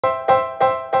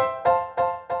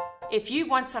if you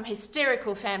want some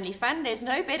hysterical family fun, there's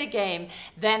no better game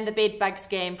than the Bed Bugs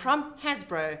game from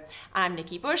Hasbro. I'm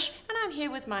Nikki Bush, and I'm here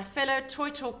with my fellow Toy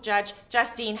Talk judge,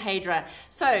 Justine Hadra.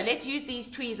 So let's use these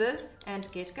tweezers and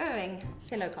get going.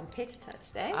 Fellow competitor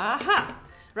today. Aha!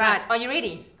 Right, are you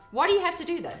ready? What do you have to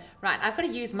do though? Right, I've got to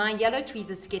use my yellow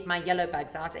tweezers to get my yellow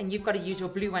bugs out, and you've got to use your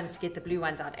blue ones to get the blue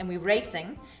ones out. And we're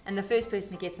racing, and the first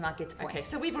person who gets them out gets a point. Okay,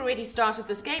 so we've already started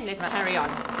this game. Let's carry on.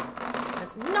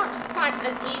 It's not quite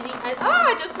as easy as... Oh,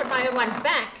 I just put my own one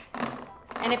back.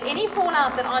 And if any fall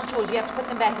out that aren't yours, you have to put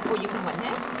them back before you can win,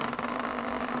 eh?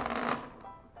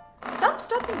 Stop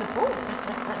stopping the ball.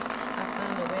 I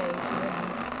found a way to win.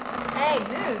 Hey,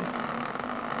 move.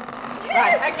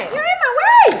 Right, okay. You're in my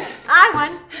way. I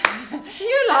won.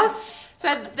 You lost.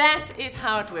 So that is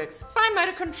how it works. Fine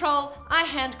motor control,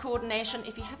 eye-hand coordination.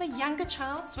 If you have a younger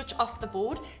child, switch off the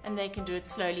board and they can do it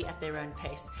slowly at their own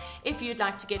pace. If you'd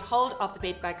like to get hold of the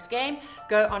Bed Bugs game,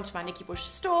 go onto my Nikki Bush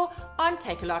store on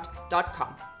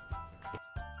takealot.com.